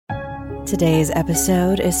Today's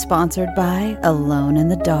episode is sponsored by Alone in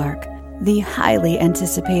the Dark, the highly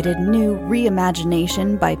anticipated new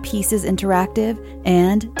reimagination by Pieces Interactive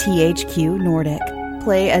and THQ Nordic.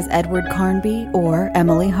 Play as Edward Carnby or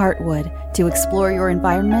Emily Hartwood to explore your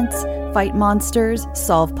environments, fight monsters,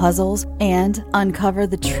 solve puzzles, and uncover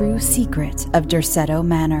the true secret of Derceto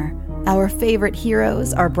Manor. Our favorite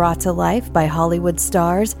heroes are brought to life by Hollywood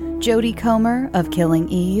stars Jodie Comer of Killing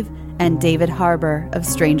Eve and David Harbour of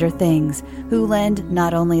Stranger Things, who lend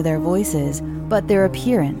not only their voices, but their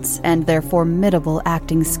appearance and their formidable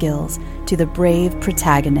acting skills to the brave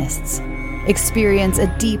protagonists. Experience a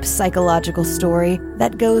deep psychological story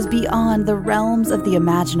that goes beyond the realms of the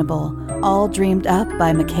imaginable, all dreamed up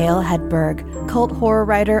by Mikhail Hedberg, cult horror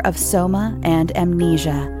writer of Soma and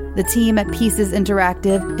Amnesia. The team at Pieces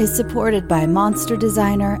Interactive is supported by monster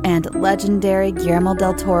designer and legendary Guillermo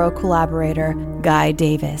del Toro collaborator Guy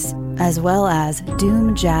Davis, as well as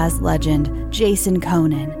Doom jazz legend Jason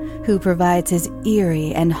Conan, who provides his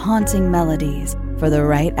eerie and haunting melodies for the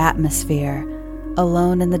right atmosphere.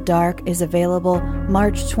 Alone in the Dark is available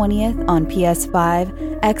March 20th on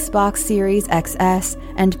PS5, Xbox Series XS,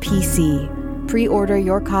 and PC. Pre-order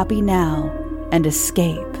your copy now and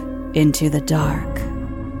escape into the dark.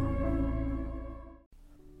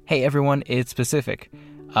 Hey everyone, it's Pacific.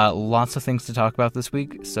 Lots of things to talk about this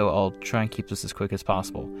week, so I'll try and keep this as quick as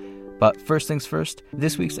possible. But first things first,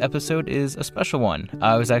 this week's episode is a special one.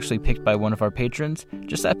 It was actually picked by one of our patrons,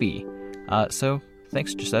 Giuseppe. So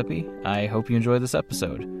thanks, Giuseppe. I hope you enjoy this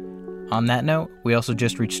episode. On that note, we also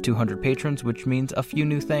just reached 200 patrons, which means a few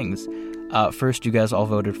new things. First, you guys all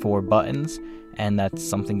voted for buttons, and that's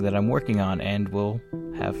something that I'm working on and will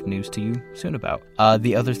have news to you soon about.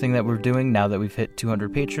 The other thing that we're doing now that we've hit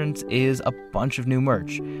 200 patrons is a bunch of new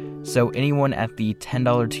merch. So anyone at the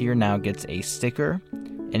 $10 tier now gets a sticker.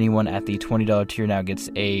 Anyone at the $20 tier now gets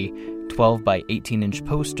a 12 by 18 inch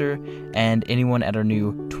poster, and anyone at our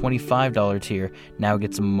new $25 tier now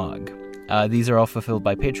gets a mug. These are all fulfilled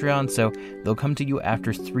by Patreon, so they'll come to you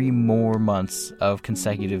after 3 more months of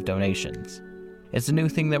consecutive donations. It's a new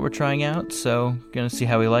thing that we're trying out, so gonna see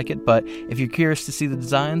how we like it, but if you're curious to see the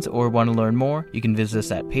designs or want to learn more, you can visit us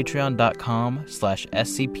at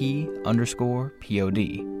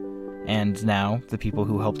patreon.com/SCP_POD. And now, the people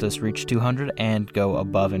who helped us reach 200 and go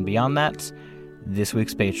above and beyond that, this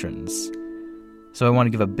week's patrons. So I want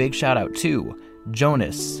to give a big shout out to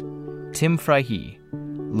Jonas, Tim Freihe,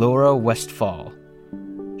 Laura Westfall,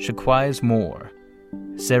 Shaquise Moore,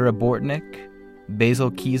 Sarah Bortnick, Basil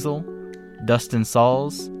Kiesel, Dustin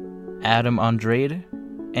Sauls, Adam Andrade,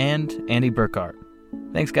 and Andy Burkhart.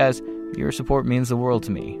 Thanks guys, your support means the world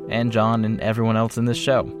to me, and John and everyone else in this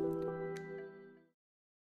show.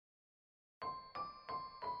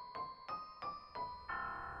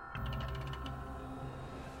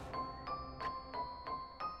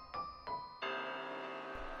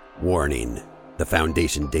 Warning. The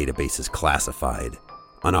Foundation database is classified.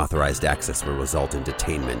 Unauthorized access will result in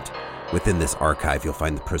detainment. Within this archive, you'll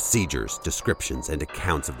find the procedures, descriptions, and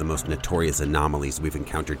accounts of the most notorious anomalies we've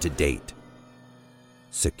encountered to date.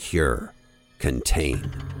 Secure,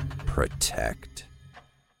 contain, protect.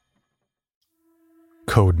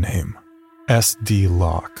 Codename SD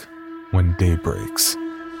Locke. When day breaks.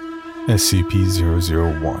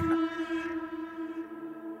 SCP-001.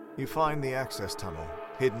 You find the access tunnel,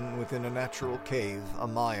 hidden within a natural cave a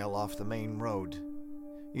mile off the main road.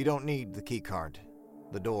 You don't need the keycard.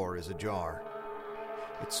 The door is ajar.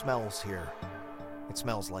 It smells here. It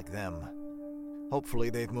smells like them. Hopefully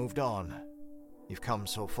they've moved on. You've come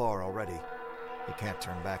so far already. You can't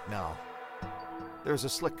turn back now. There's a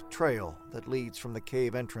slick trail that leads from the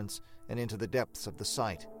cave entrance and into the depths of the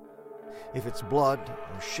site. If it's blood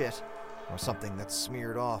or shit, or something that's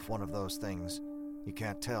smeared off one of those things, you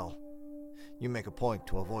can't tell. You make a point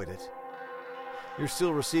to avoid it. You're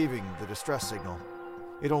still receiving the distress signal.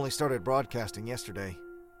 It only started broadcasting yesterday.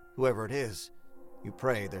 Whoever it is, you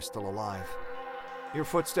pray they're still alive. Your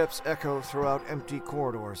footsteps echo throughout empty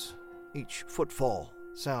corridors. Each footfall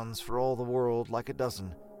sounds for all the world like a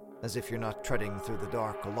dozen, as if you're not treading through the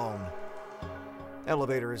dark alone.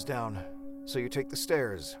 Elevator is down, so you take the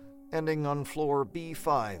stairs, ending on floor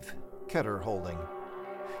B5, Keter holding.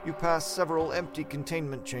 You pass several empty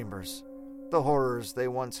containment chambers. The horrors they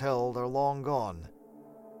once held are long gone,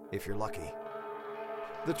 if you're lucky.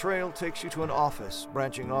 The trail takes you to an office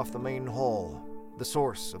branching off the main hall, the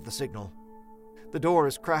source of the signal. The door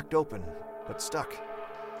is cracked open, but stuck.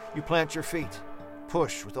 You plant your feet,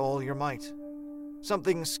 push with all your might.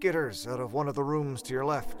 Something skitters out of one of the rooms to your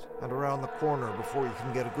left and around the corner before you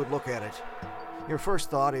can get a good look at it. Your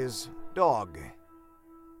first thought is dog.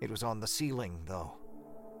 It was on the ceiling, though.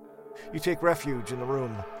 You take refuge in the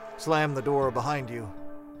room, slam the door behind you.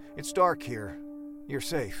 It's dark here. You're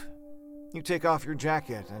safe. You take off your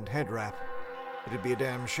jacket and head wrap. It'd be a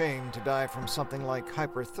damn shame to die from something like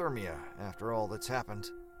hyperthermia after all that's happened.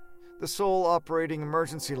 The sole operating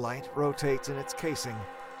emergency light rotates in its casing,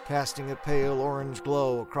 casting a pale orange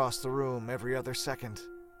glow across the room every other second,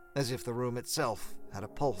 as if the room itself had a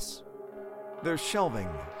pulse. There's shelving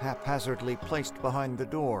haphazardly placed behind the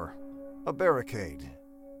door, a barricade.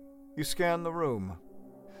 You scan the room.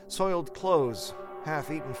 Soiled clothes,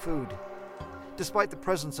 half-eaten food. Despite the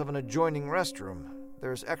presence of an adjoining restroom,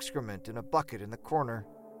 there's excrement in a bucket in the corner.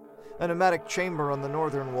 A pneumatic chamber on the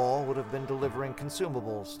northern wall would have been delivering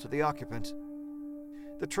consumables to the occupant.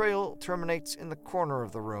 The trail terminates in the corner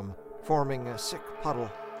of the room, forming a sick puddle.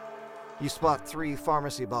 You spot 3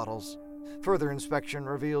 pharmacy bottles. Further inspection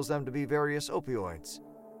reveals them to be various opioids.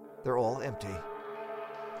 They're all empty.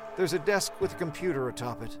 There's a desk with a computer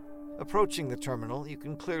atop it. Approaching the terminal, you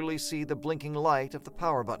can clearly see the blinking light of the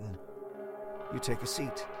power button. You take a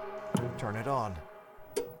seat. Turn it on.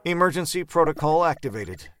 Emergency protocol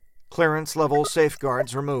activated. Clearance level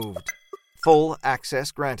safeguards removed. Full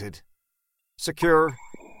access granted. Secure,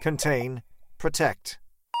 contain, protect.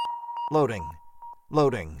 Loading.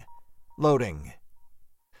 Loading. Loading.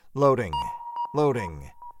 Loading. Loading.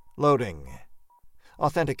 Loading.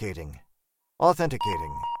 Authenticating.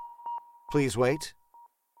 Authenticating. Please wait.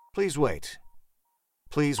 Please wait.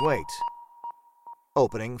 Please wait.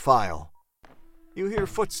 Opening file. You hear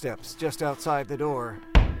footsteps just outside the door.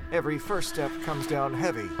 Every first step comes down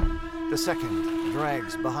heavy. The second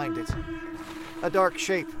drags behind it. A dark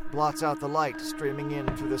shape blots out the light streaming in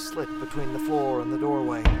through the slit between the floor and the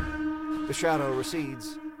doorway. The shadow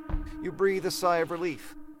recedes. You breathe a sigh of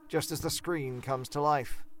relief just as the screen comes to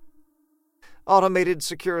life. Automated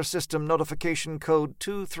Secure System Notification Code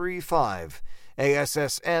 235,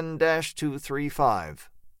 ASSN-235.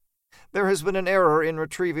 There has been an error in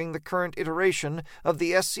retrieving the current iteration of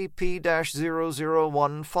the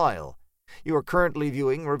SCP-001 file. You are currently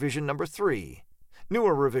viewing revision number 3.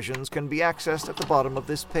 Newer revisions can be accessed at the bottom of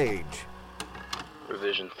this page.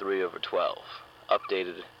 Revision 3/12,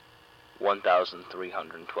 updated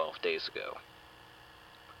 1,312 days ago.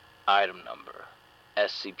 Item number,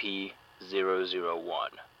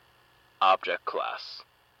 SCP-001. Object Class,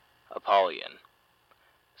 Apollyon.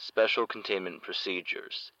 Special Containment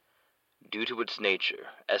Procedures. Due to its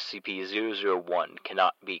nature, SCP-001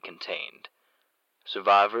 cannot be contained.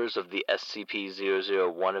 Survivors of the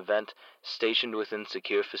SCP-001 event stationed within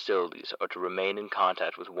secure facilities are to remain in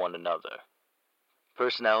contact with one another.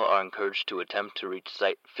 Personnel are encouraged to attempt to reach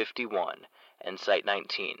Site-51 and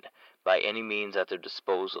Site-19 by any means at their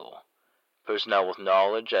disposal. Personnel with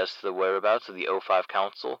knowledge as to the whereabouts of the O5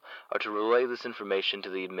 Council are to relay this information to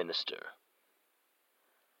the Administrator.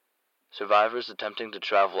 Survivors attempting to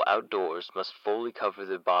travel outdoors must fully cover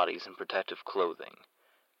their bodies in protective clothing,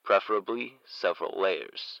 preferably several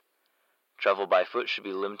layers. Travel by foot should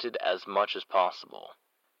be limited as much as possible.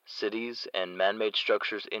 Cities and man-made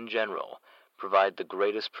structures in general provide the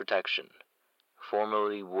greatest protection.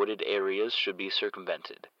 Formerly wooded areas should be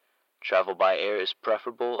circumvented. Travel by air is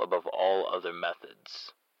preferable above all other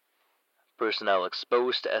methods. Personnel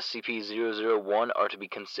exposed to SCP-001 are to be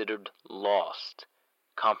considered lost.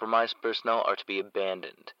 Compromised personnel are to be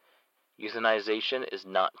abandoned. Euthanization is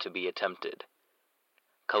not to be attempted.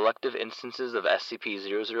 Collective instances of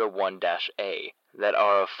SCP-001-A that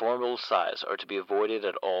are of formidable size are to be avoided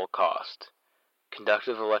at all cost.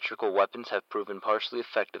 Conductive electrical weapons have proven partially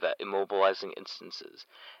effective at immobilizing instances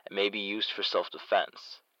and may be used for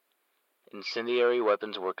self-defense. Incendiary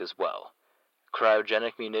weapons work as well.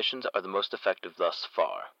 Cryogenic munitions are the most effective thus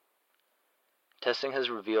far. Testing has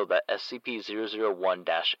revealed that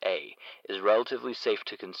SCP-001-A is relatively safe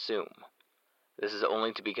to consume. This is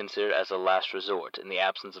only to be considered as a last resort in the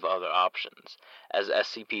absence of other options, as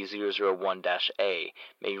SCP-001-A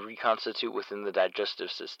may reconstitute within the digestive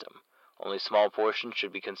system. Only small portions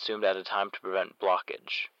should be consumed at a time to prevent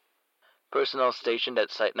blockage. Personnel stationed at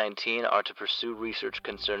Site-19 are to pursue research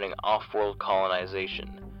concerning off-world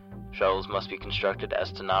colonization. Shuttles must be constructed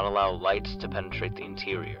as to not allow lights to penetrate the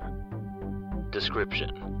interior.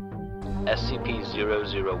 Description: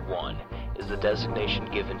 SCP-001 is the designation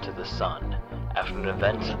given to the Sun after an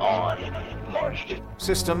event on March 5th.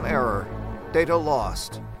 System error. Data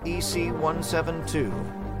lost. EC-172.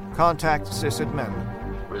 Contact sysadmin.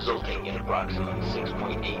 Resulting in approximately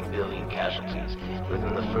 6.8 billion casualties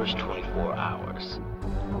within the first 24 hours.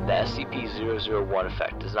 The SCP-001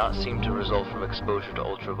 effect does not seem to result from exposure to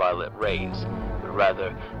ultraviolet rays, but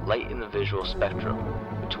rather light in the visual spectrum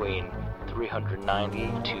between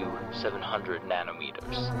 390 to 700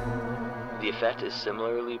 nanometers. The effect is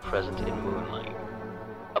similarly present in moonlight.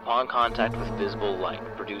 Upon contact with visible light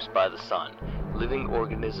produced by the sun, living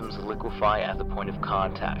organisms liquefy at the point of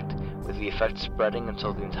contact, with the effect spreading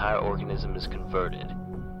until the entire organism is converted.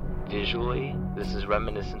 Visually, this is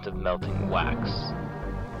reminiscent of melting wax.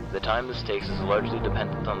 The time this takes is largely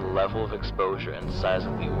dependent on the level of exposure and size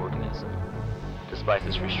of the organism. Despite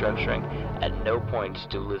this restructuring, at no point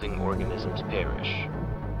do living organisms perish.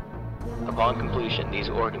 Upon completion, these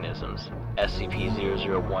organisms,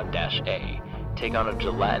 SCP-001-A, take on a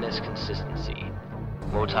gelatinous consistency.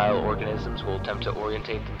 Motile organisms will attempt to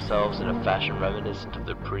orientate themselves in a fashion reminiscent of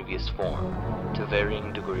their previous form, to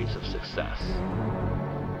varying degrees of success.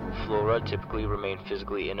 Flora typically remain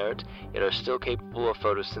physically inert, yet are still capable of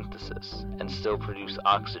photosynthesis, and still produce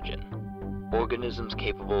oxygen. Organisms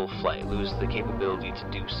capable of flight lose the capability to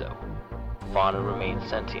do so. Fauna remain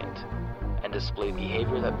sentient, and display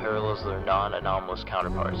behavior that parallels their non-anomalous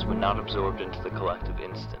counterparts when not absorbed into the collective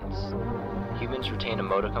instance. Humans retain a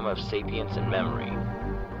modicum of sapience and memory.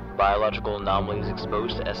 Biological anomalies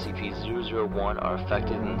exposed to SCP-001 are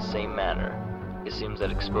affected in the same manner. It seems that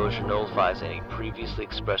exposure nullifies any previously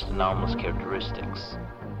expressed anomalous characteristics.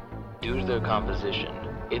 Due to their composition,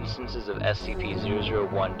 instances of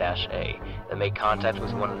SCP-001-A that make contact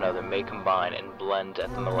with one another may combine and blend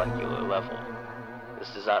at the molecular level. This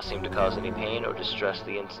does not seem to cause any pain or distress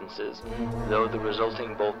the instances, though the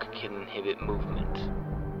resulting bulk can inhibit movement.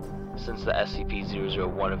 Since the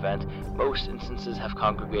SCP-001 event, most instances have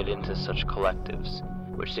congregated into such collectives,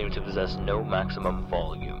 which seem to possess no maximum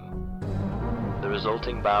volume. The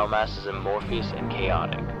resulting biomass is amorphous and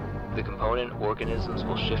chaotic. The component organisms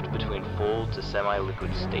will shift between full to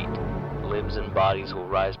semi-liquid state. Limbs and bodies will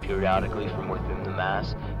rise periodically from within the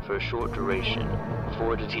mass for a short duration,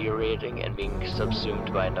 before deteriorating and being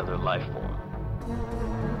subsumed by another life form.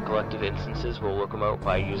 Collective instances will locomote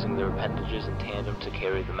by using their appendages in tandem to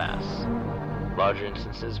carry the mass. Larger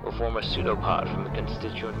instances will form a pseudopod from the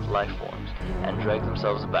constituent life forms and drag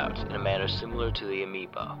themselves about in a manner similar to the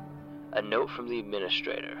amoeba. A note from the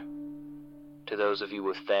administrator. To those of you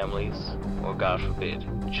with families, or God forbid,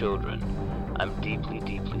 children, I'm deeply,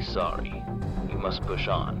 deeply sorry. You must push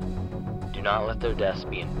on. Do not let their deaths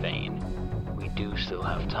be in vain. We do still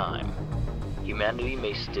have time. Humanity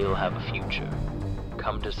may still have a future.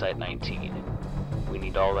 Come to Site 19. We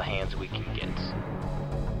need all the hands we can get.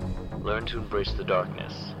 Learn to embrace the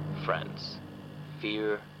darkness, friends.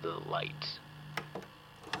 Fear the light.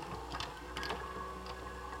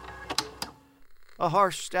 A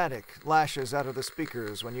harsh static lashes out of the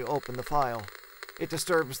speakers when you open the file. It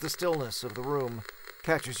disturbs the stillness of the room,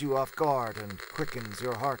 catches you off guard, and quickens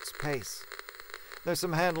your heart's pace. There's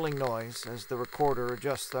some handling noise as the recorder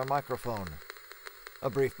adjusts their microphone. A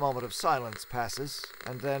brief moment of silence passes,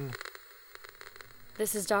 and then...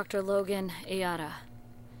 This is Dr. Logan Ayada,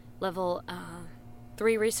 Level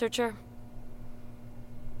 3 researcher.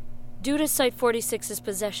 Due to Site 46's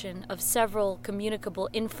possession of several communicable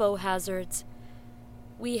info hazards,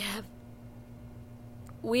 we have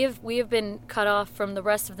been cut off from the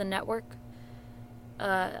rest of the network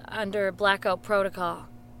under blackout protocol.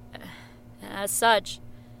 As such,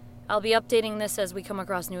 I'll be updating this as we come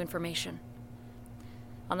across new information.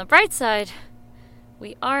 On the bright side,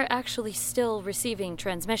 we are actually still receiving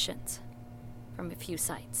transmissions from a few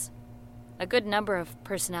sites. A good number of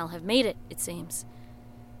personnel have made it, it seems.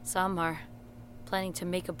 Some are planning to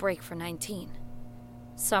make a break for 19.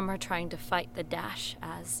 Some are trying to fight the dash,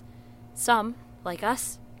 as some, like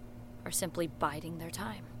us, are simply biding their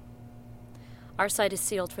time. Our site is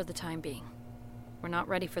sealed for the time being. We're not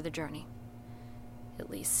ready for the journey. At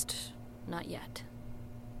least, not yet.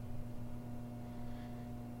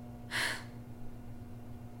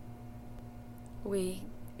 We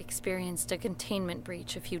experienced a containment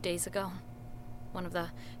breach a few days ago. One of the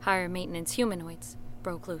higher maintenance humanoids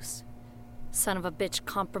broke loose. Son of a bitch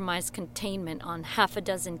compromised containment on half a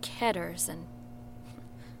dozen Kedders and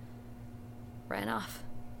ran off.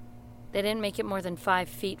 They didn't make it more than 5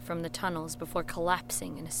 feet from the tunnels before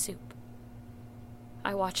collapsing in a soup.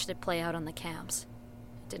 I watched it play out on the cams.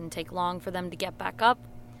 It didn't take long for them to get back up.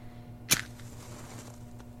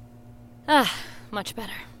 Much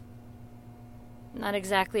better. Not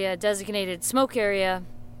exactly a designated smoke area,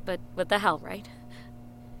 but what the hell, right?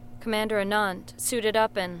 Commander Anand suited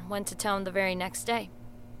up and went to town the very next day.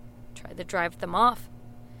 Tried to drive them off.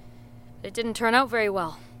 But it didn't turn out very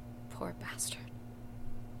well. Poor bastard.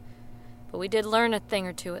 But we did learn a thing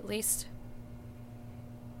or two, at least.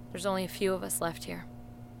 There's only a few of us left here.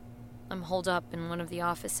 I'm holed up in one of the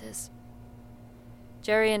offices.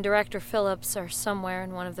 Jerry and Director Phillips are somewhere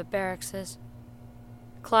in one of the barracks.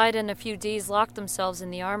 Clyde and a few Ds locked themselves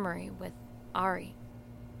in the armory with Ari.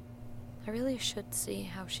 I really should see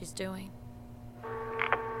how she's doing.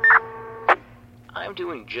 I'm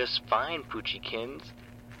doing just fine, Poochiekins.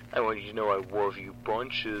 I want you to know I love you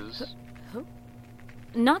bunches. Who?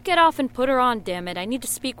 Knock it off and put her on, damn it. I need to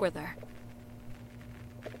speak with her.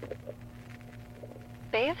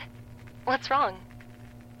 Babe? What's wrong?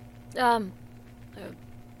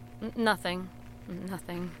 Nothing.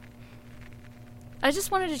 Nothing. I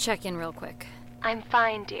just wanted to check in real quick. I'm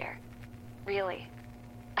fine, dear. Really.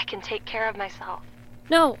 I can take care of myself.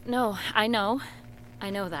 No, I know. I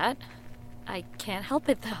know that. I can't help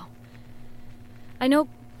it, though. I know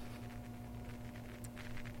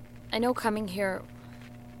coming here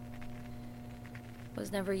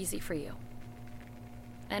was never easy for you.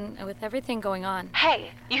 And with everything going on...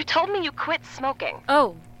 Hey, you told me you quit smoking.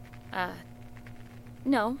 Oh,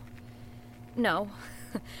 no. No,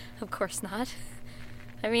 of course not.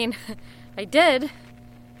 I mean, I did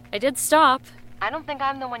stop. I don't think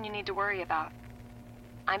I'm the one you need to worry about.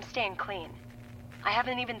 I'm staying clean. I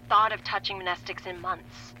haven't even thought of touching monastics in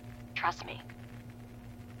months. Trust me.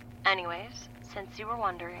 Anyways, since you were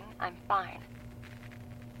wondering, I'm fine.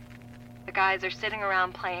 The guys are sitting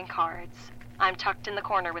around playing cards. I'm tucked in the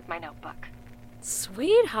corner with my notebook.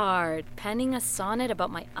 Sweetheart, penning a sonnet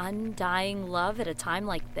about my undying love at a time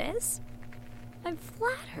like this? I'm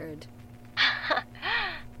flattered.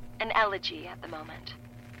 An elegy at the moment.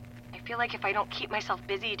 I feel like if I don't keep myself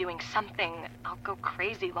busy doing something, I'll go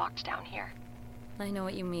crazy locked down here. I know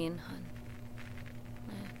what you mean, hon.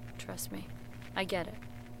 Trust me. I get it.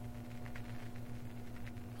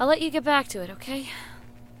 I'll let you get back to it, okay?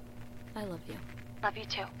 I love you. Love you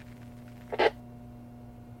too.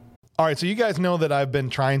 All right, so you guys know that I've been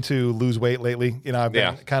trying to lose weight lately. You know, I've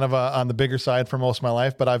been kind of on the bigger side for most of my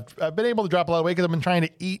life, but I've been able to drop a lot of weight because I've been trying to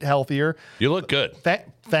eat healthier. You look good.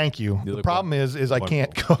 Thank you. The problem is I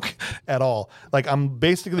can't cook at all. Like I'm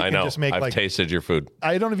basically I know. Just make I've tasted your food.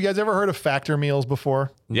 I don't know if you guys ever heard of factor meals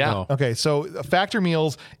before. Yeah. No. Okay, so factor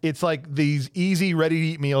meals, it's like these easy,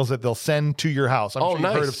 ready-to-eat meals that they'll send to your house. I'm sure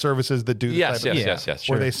you've heard of services that do this Yes, type of yes, where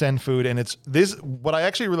sure. they send food, and it's this. What I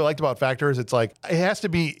actually really liked about Factor is it's like it has to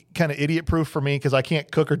be kind of idiot-proof for me because I can't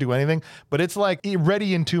cook or do anything, but it's like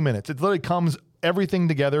ready in 2 minutes. It literally comes everything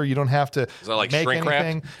together. You don't have to Is that like make shrink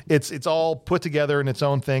anything. wrap? It's all put together in its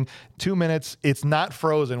own thing. 2 minutes. It's not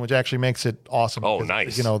frozen, which actually makes it awesome. Oh, because,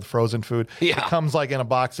 nice. You know, the frozen food. Yeah. It comes like in a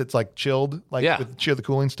box that's like chilled, like with the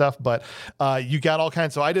cooling stuff. But you got all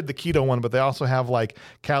kinds. So I did the keto one, but they also have like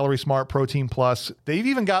Calorie Smart, Protein Plus. They've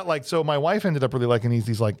even got like, so my wife ended up really liking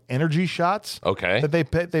these like energy shots. Okay.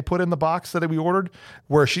 That they put in the box that we ordered,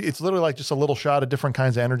 where it's literally like just a little shot of different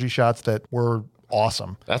kinds of energy shots that were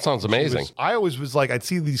awesome. That sounds amazing. I always was like, I'd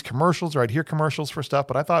see these commercials or I'd hear commercials for stuff,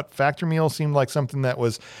 but I thought Factor Meal seemed like something that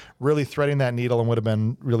was really threading that needle and would have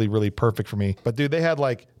been really, really perfect for me. But dude, they had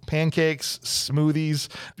like pancakes, smoothies,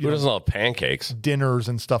 Who doesn't love pancakes? dinners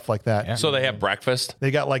and stuff like that. Yeah. So they have breakfast?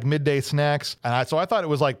 They got like midday snacks. So I thought it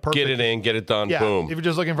was like perfect. Get it in, get it done, boom. If you're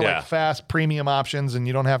just looking for like fast premium options and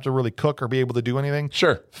you don't have to really cook or be able to do anything.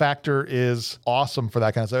 Sure. Factor is awesome for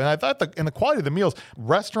that kind of stuff. And I thought the quality of the meals,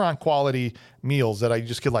 restaurant quality meals that I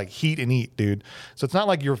just could like heat and eat, dude. So it's not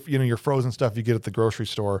like your frozen stuff you get at the grocery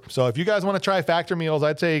store. So if you guys want to try Factor meals,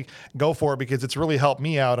 I'd say go for it because it's really helped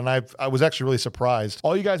me out. And I was actually really surprised.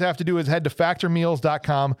 All you guys have to do is head to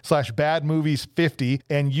factormeals.com/badmovies50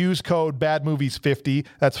 and use code badmovies50.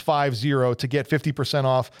 That's 50 to get 50%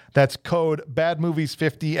 off. That's code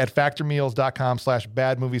badmovies50 at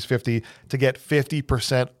factormeals.com/badmovies50 to get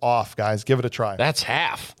 50% off, guys. Give it a try. That's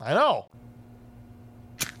half. I know.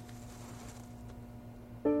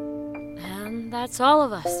 And that's all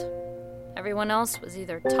of us. Everyone else was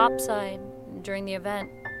either topside during the event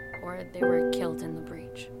or they were killed in the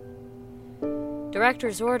breach.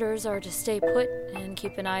 Director's orders are to stay put and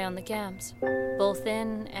keep an eye on the cams, both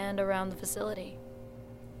in and around the facility.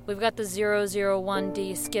 We've got the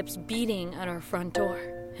 001D skips beating at our front door,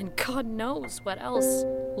 and God knows what else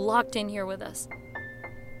locked in here with us.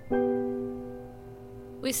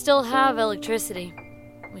 We still have electricity.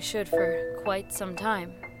 We should for quite some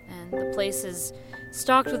time, and the place is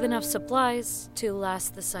stocked with enough supplies to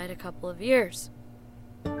last the site a couple of years.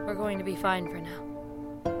 We're going to be fine for now.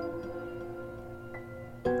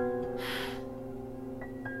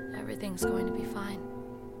 Everything's going to be fine.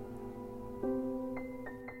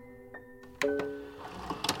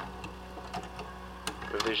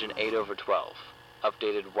 Revision 8/12,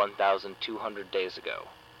 updated 1,200 days ago.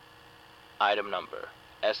 Item number,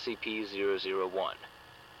 SCP-001.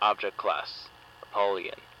 Object class,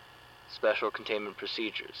 Apollyon. Special containment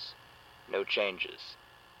procedures, no changes.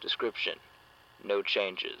 Description, no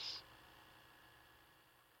changes.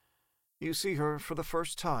 You see her for the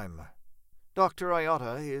first time. Dr.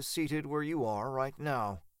 Iota is seated where you are right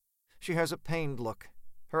now. She has a pained look.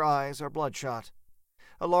 Her eyes are bloodshot.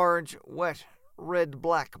 A large, wet,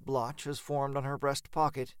 red-black blotch has formed on her breast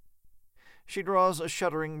pocket. She draws a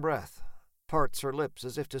shuddering breath, parts her lips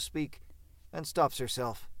as if to speak, and stops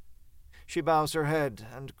herself. She bows her head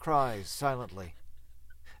and cries silently.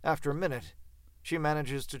 After a minute, she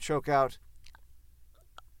manages to choke out,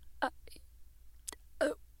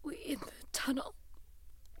 We in the tunnel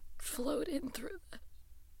flowed in through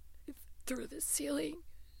the ceiling,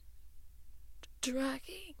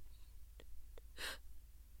 dragging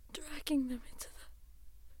them into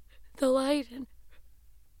the light and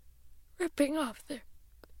ripping off their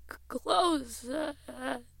clothes.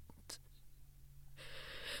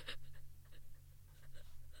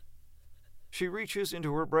 She reaches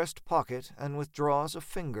into her breast pocket and withdraws a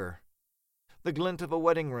finger. The glint of a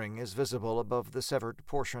wedding ring is visible above the severed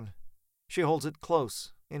portion. She holds it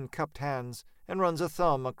close, in cupped hands, and runs a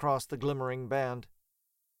thumb across the glimmering band.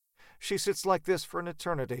 She sits like this for an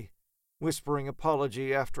eternity, whispering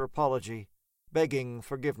apology after apology, begging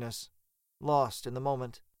forgiveness, lost in the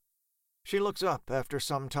moment. She looks up after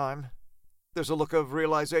some time. There's a look of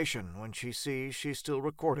realization when she sees she's still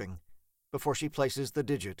recording, before she places the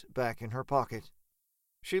digit back in her pocket.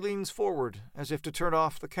 She leans forward as if to turn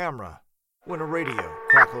off the camera, when a radio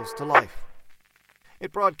crackles to life.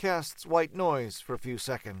 It broadcasts white noise for a few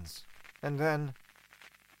seconds, and then...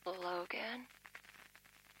 Logan?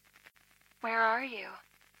 Where are you?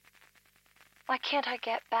 Why can't I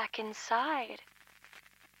get back inside?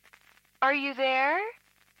 Are you there?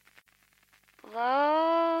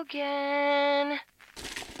 Logan?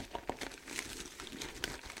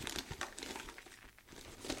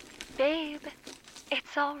 Babe,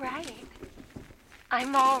 it's all right.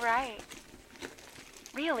 I'm all right.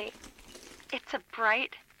 Really, it's a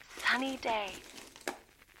bright, sunny day.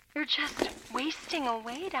 You're just wasting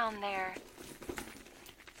away down there.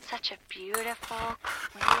 Such a beautiful,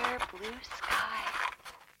 clear blue sky.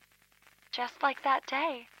 Just like that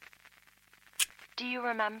day. Do you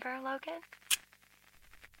remember, Logan?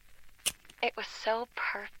 It was so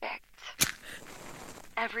perfect.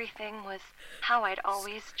 Everything was how I'd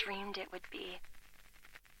always dreamed it would be.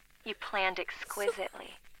 You planned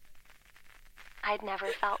exquisitely. I'd never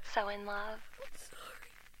felt so in love. I'm sorry.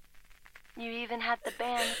 You even had the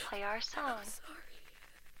band play our song. I'm sorry.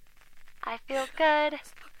 I feel good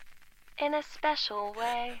in a special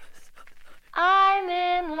way. I'm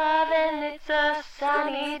in love and it's a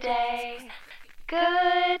sunny day.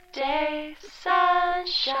 Good day,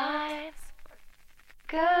 sunshine.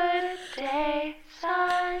 Good day,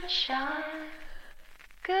 sunshine.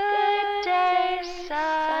 Good day,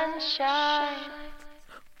 sunshine.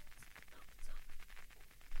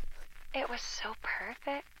 It was so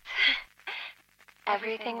perfect.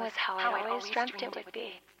 Everything was how I always dreamt it would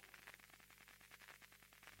be.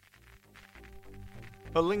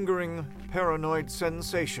 A lingering, paranoid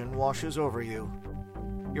sensation washes over you.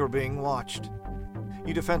 You're being watched.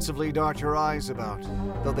 You defensively dart your eyes about,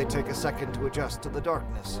 though they take a second to adjust to the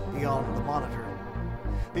darkness beyond the monitor.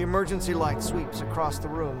 The emergency light sweeps across the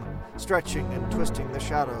room, stretching and twisting the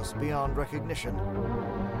shadows beyond recognition.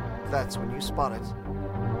 That's when you spot it.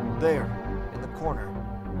 There, in the corner,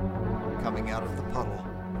 coming out of the puddle.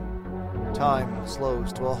 Time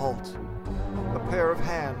slows to a halt. A pair of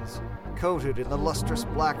hands, coated in the lustrous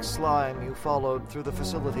black slime you followed through the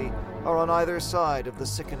facility, are on either side of the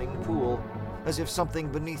sickening pool, as if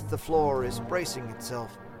something beneath the floor is bracing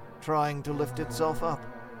itself, trying to lift itself up.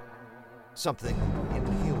 Something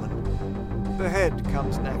inhuman. The head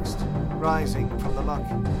comes next, rising from the muck.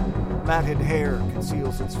 Matted hair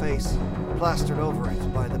conceals its face, plastered over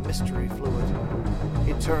it by the mystery fluid.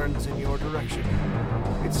 It turns in your direction.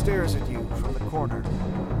 It stares at you from the corner,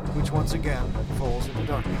 which once again falls into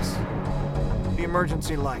darkness. The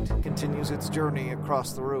emergency light continues its journey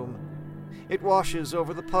across the room. It washes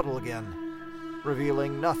over the puddle again,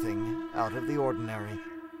 revealing nothing out of the ordinary.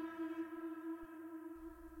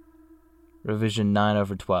 Revision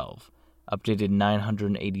 9/12, updated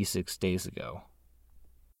 986 days ago.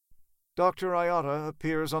 Dr. Iota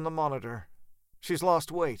appears on the monitor. She's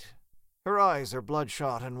lost weight. Her eyes are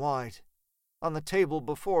bloodshot and wide. On the table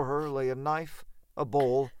before her lay a knife, a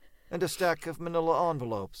bowl, and a stack of manila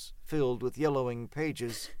envelopes filled with yellowing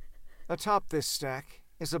pages. Atop this stack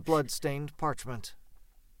is a blood-stained parchment.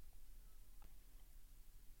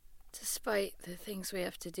 Despite the things we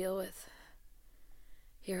have to deal with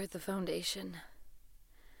here at the Foundation,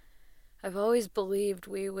 I've always believed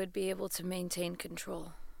we would be able to maintain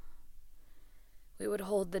control. We would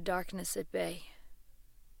hold the darkness at bay.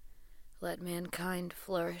 let mankind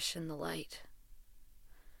flourish in the light.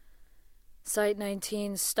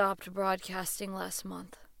 Site-19 stopped broadcasting last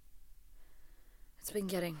month. It's been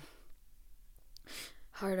getting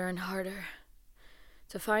harder and harder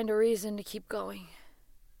to find a reason to keep going.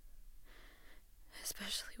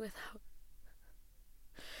 Especially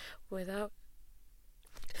without...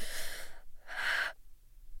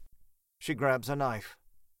 She grabs a knife,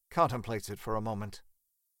 contemplates it for a moment.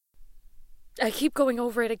 I keep going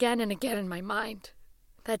over it again and again in my mind.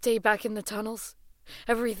 That day back in the tunnels,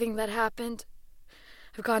 everything that happened.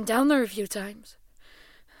 I've gone down there a few times.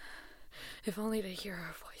 If only to hear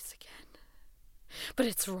her voice again. But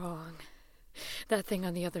it's wrong. That thing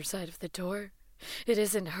on the other side of the door, it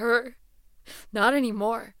isn't her. Not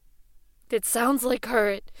anymore. It sounds like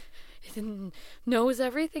her. It knows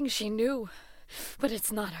everything she knew. But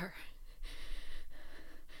it's not her.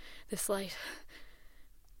 This light...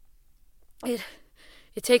 It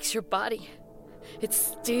takes your body. It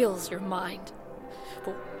steals your mind.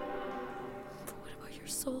 But what about your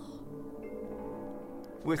soul?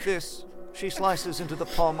 With this, she slices into the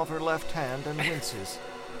palm of her left hand and winces.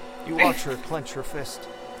 You watch her clench her fist,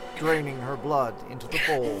 draining her blood into the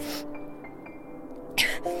bowl.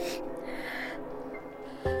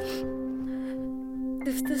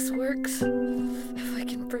 If this works, if I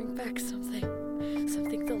can bring back something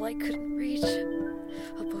the light couldn't reach,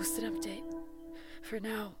 I'll post an update. For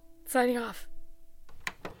now, signing off.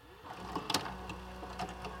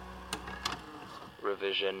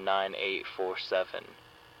 Revision 9847.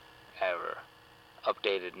 Error.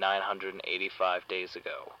 Updated 985 days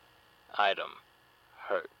ago. Item.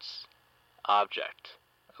 Hertz. Object.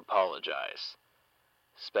 Apologize.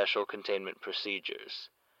 Special containment procedures.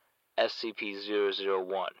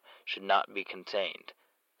 SCP-001 should not be contained.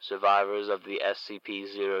 Survivors of the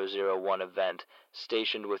SCP-001 event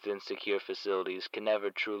stationed within secure facilities can never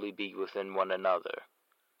truly be within one another.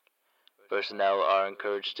 Personnel are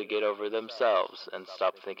encouraged to get over themselves and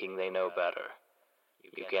stop thinking they know better.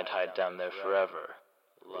 You can't hide down there forever.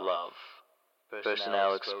 Love.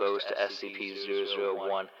 Personnel exposed to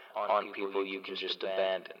SCP-001 aren't people you can just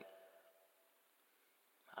abandon.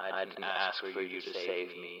 I didn't ask for you to save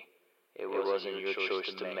me. It wasn't your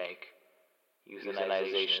choice to make.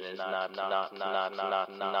 Euthanization is not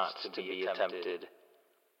to be attempted.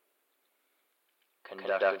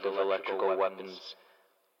 Conductive electrical weapons,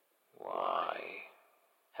 why,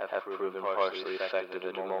 have proven partially effective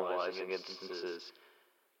at immobilizing instances.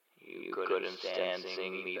 You couldn't stand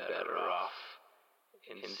seeing me better off.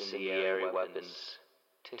 Incendiary weapons,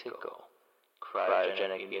 tickle.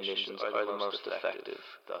 Cryogenic munitions are the most effective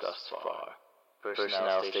thus far.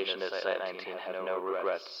 Personnel stationed at Site-19 have no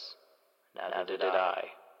regrets. Neither did I.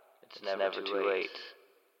 It's never too late.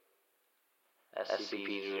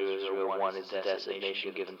 SCP-001 is the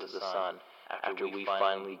designation given to the sun after we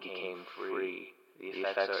finally became free. The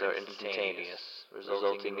effects are instantaneous,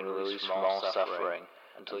 resulting in really small suffering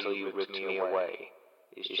until you ripped me away.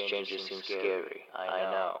 These changes seem scary, I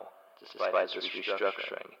know. Despite this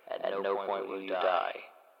restructuring, at no point will you die.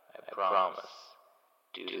 I promise.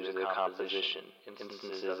 Due to their composition,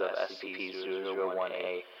 instances of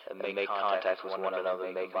SCP-001A that make contact with one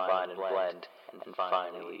another may combine and blend, and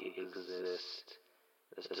finally exist.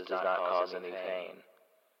 This does not cause any pain.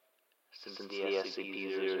 Since the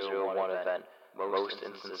SCP-001 event, most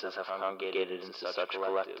instances have congregated into such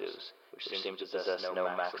collectives, which seem to possess no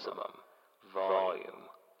maximum volume.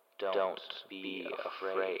 Don't be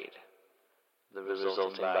afraid. The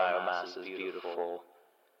resulting biomass is beautiful.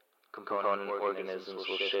 Component organisms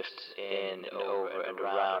will shift in, over, and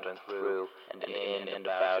around, and through, and in, and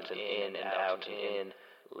about, and in, and out, and in.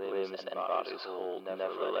 Limbs and bodies hold,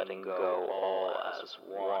 never letting go, all as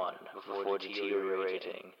one, before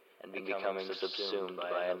deteriorating, and becoming subsumed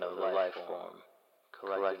by another life form.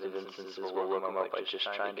 Collective instances will look them up by just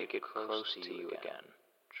trying to get close to you again.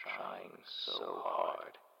 Trying so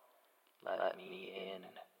hard. Let me in.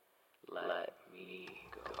 Let me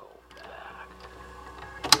go back.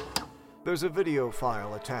 There's a video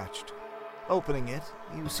file attached. Opening it,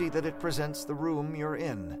 you see that it presents the room you're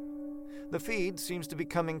in. The feed seems to be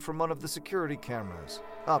coming from one of the security cameras,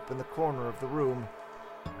 up in the corner of the room.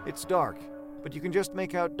 It's dark, but you can just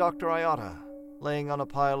make out Dr. Ayata, laying on a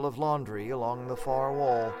pile of laundry along the far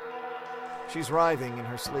wall. She's writhing in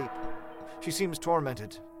her sleep. She seems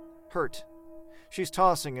tormented, hurt. She's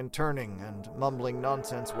tossing and turning and mumbling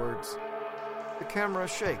nonsense words. The camera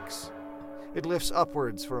shakes. It lifts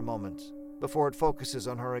upwards for a moment, before it focuses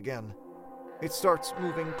on her again. It starts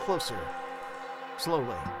moving closer,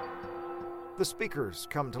 slowly. The speakers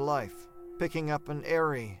come to life, picking up an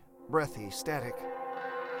airy, breathy static.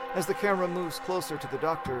 As the camera moves closer to the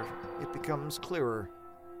doctor, it becomes clearer,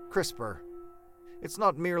 crisper. It's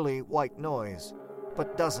not merely white noise,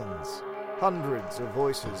 but dozens, hundreds of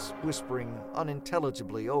voices whispering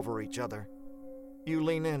unintelligibly over each other. You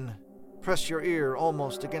lean in, press your ear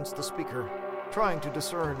almost against the speaker, trying to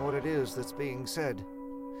discern what it is that's being said.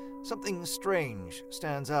 Something strange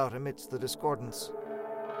stands out amidst the discordance.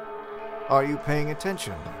 Are you paying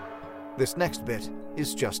attention? This next bit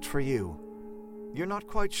is just for you. You're not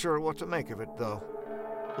quite sure what to make of it, though.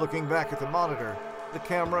 Looking back at the monitor, the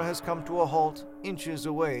camera has come to a halt inches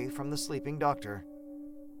away from the sleeping doctor.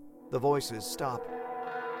 The voices stop.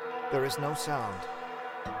 There is no sound.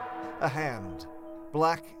 A hand,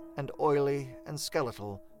 black and oily and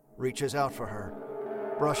skeletal, reaches out for her,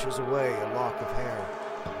 brushes away a lock of hair.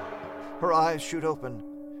 Her eyes shoot open.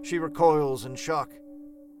 She recoils in shock.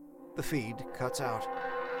 The feed cuts out.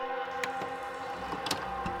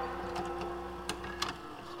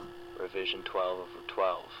 Revision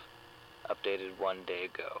 12/12. Updated 1 day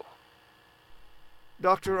ago.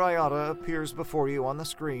 Dr. Ayata appears before you on the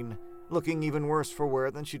screen, looking even worse for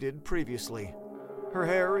wear than she did previously. Her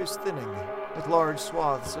hair is thinning, with large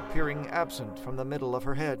swaths appearing absent from the middle of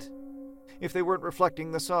her head. If they weren't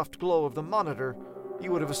reflecting the soft glow of the monitor,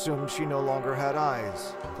 you would have assumed she no longer had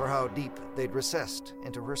eyes, for how deep they'd recessed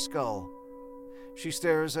into her skull. She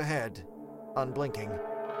stares ahead, unblinking.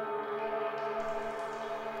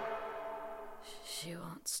 She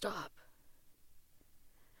won't stop.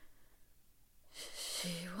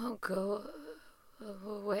 She won't go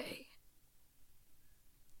away.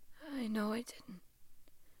 I know I didn't.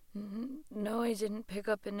 No, I didn't pick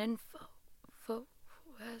up an info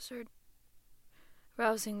hazard.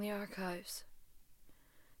 Rousing the archives.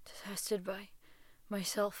 Tested by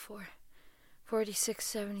myself for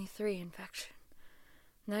 4673 infection.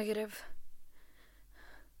 Negative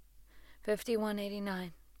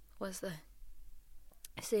 5189 was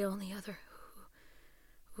the only other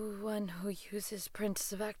one who uses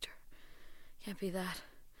Prince Vector. Can't be that.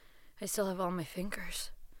 I still have all my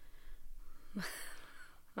fingers.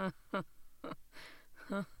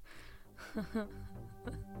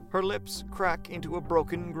 Her lips crack into a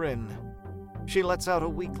broken grin. She lets out a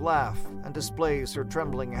weak laugh and displays her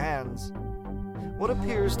trembling hands. What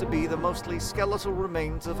appears to be the mostly skeletal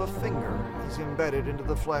remains of a finger is embedded into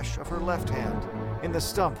the flesh of her left hand, in the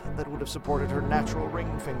stump that would have supported her natural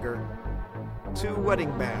ring finger. 2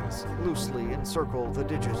 wedding bands loosely encircle the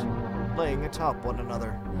digit, laying atop one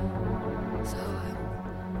another. So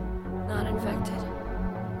I'm not infected.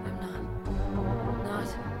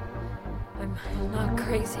 I'm not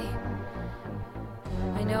crazy.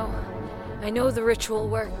 I know the ritual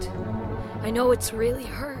worked. I know it's really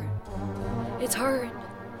her. It's her.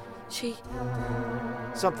 She...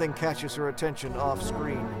 Something catches her attention off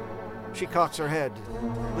screen. She cocks her head,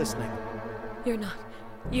 listening. You're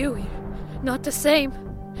not the same.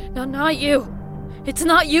 Not you. It's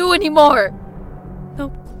not you anymore.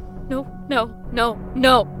 No.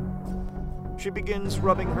 She begins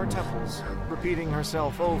rubbing her temples, repeating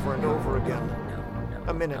herself over and over again.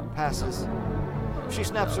 A minute passes. She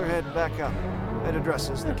snaps her head back up and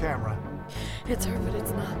addresses the camera. It's her, but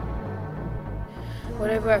it's not.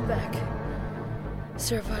 What I brought back.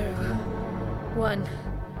 Survivor 1.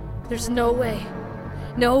 There's no way.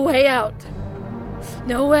 No way out.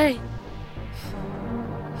 No way.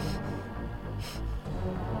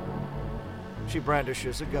 She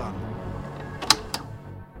brandishes a gun.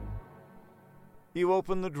 You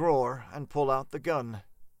open the drawer and pull out the gun.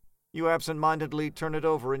 You absent-mindedly turn it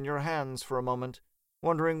over in your hands for a moment,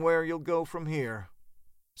 wondering where you'll go from here.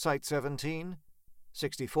 Site 17?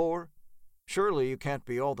 64? Surely you can't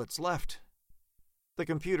be all that's left. The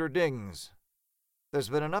computer dings. There's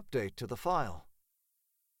been an update to the file.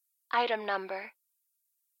 Item number.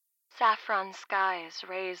 Saffron skies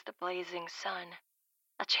raise the blazing sun.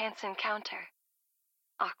 A chance encounter.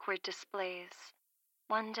 Awkward displays.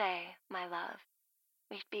 One day, my love,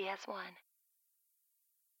 we'd be as one.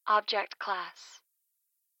 Object class.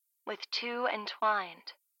 With 2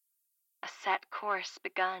 entwined. A set course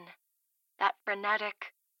begun. That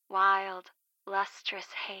frenetic, wild, lustrous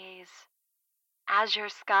haze. Azure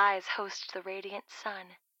skies host the radiant sun.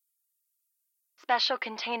 Special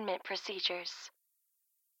containment procedures.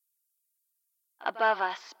 Above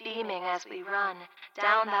us, beaming as we run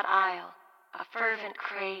down that aisle, a fervent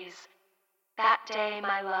craze. That day,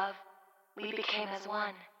 my love, we became as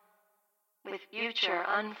one. With future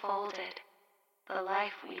unfolded, the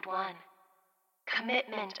life we'd won.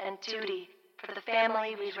 Commitment and duty for the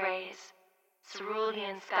family we'd raise.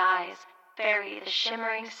 Cerulean skies ferry the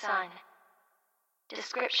shimmering sun.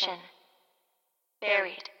 Description.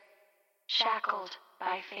 Buried, shackled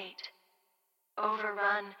by fate,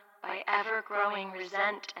 overrun by ever-growing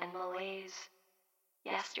resent and malaise.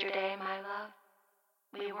 Yesterday, my love,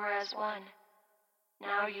 we were as one.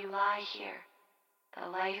 Now you lie here, the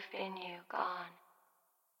life in you gone.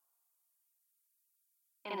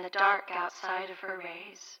 In the dark outside of her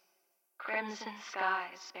rays, crimson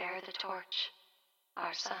skies bear the torch,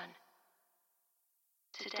 our sun.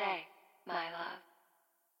 Today, my love,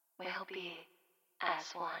 we'll be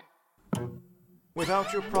as one.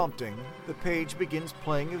 Without your prompting, the page begins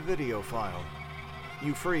playing a video file.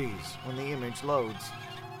 You freeze when the image loads.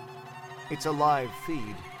 It's a live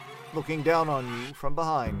feed, looking down on you from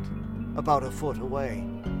behind, about a foot away.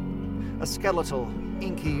 A skeletal,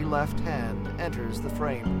 inky left hand enters the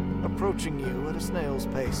frame, approaching you at a snail's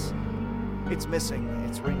pace. It's missing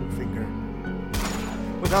its ring finger.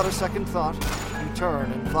 Without a second thought, you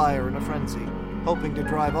turn and fire in a frenzy, hoping to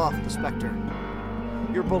drive off the specter.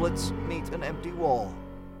 Your bullets meet an empty wall.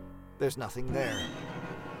 There's nothing there.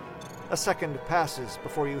 A second passes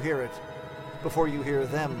before you hear it, before you hear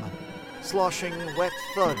them. Sloshing, wet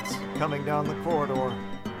thuds coming down the corridor,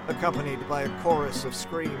 accompanied by a chorus of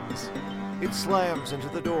screams. It slams into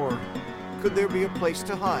the door. Could there be a place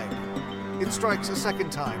to hide? It strikes a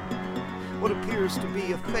second time. What appears to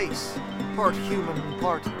be a face, part human,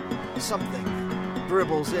 part something,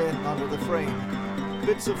 dribbles in under the frame.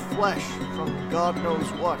 Bits of flesh from God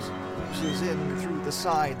knows what pushes in through the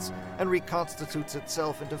sides and reconstitutes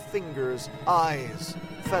itself into fingers, eyes,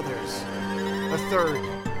 feathers. A third.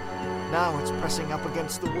 Now it's pressing up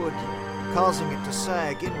against the wood, causing it to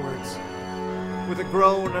sag inwards. With a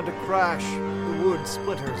groan and a crash, the wood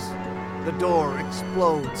splinters. The door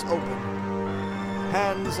explodes open.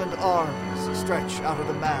 Hands and arms stretch out of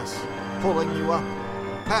the mass, pulling you up,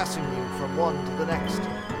 passing you from one to the next,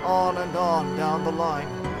 on and on down the line.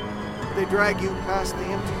 They drag you past the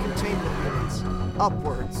empty containment units,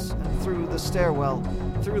 upwards and through the stairwell,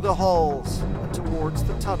 through the halls, and towards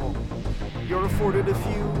the tunnel. You're afforded a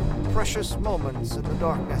few precious moments in the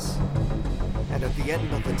darkness, and at the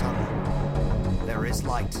end of the tunnel, there is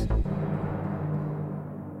light.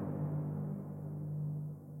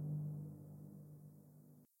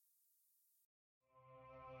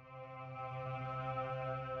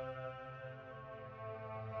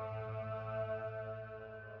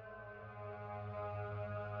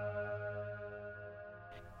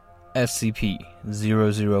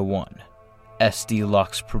 SCP-001, SD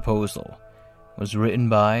Locke's Proposal, was written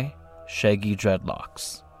by Shaggy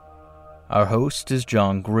Dreadlocks. Our host is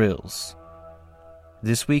John Grills.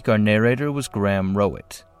 This week our narrator was Graham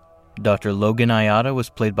Rowett. Dr. Logan Ayata was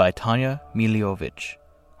played by Tanya Miljovic.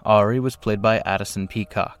 Ari was played by Addison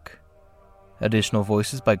Peacock. Additional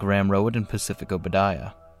voices by Graham Rowett and Pacific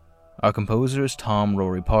Obadiah. Our composer is Tom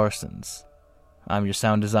Rory Parsons. I'm your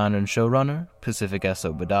sound designer and showrunner, Pacific S.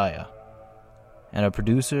 Obadiah. And our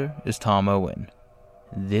producer is Tom Owen.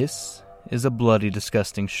 This is a bloody,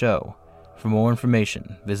 disgusting show. For more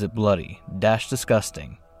information, visit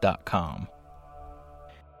bloody-disgusting.com.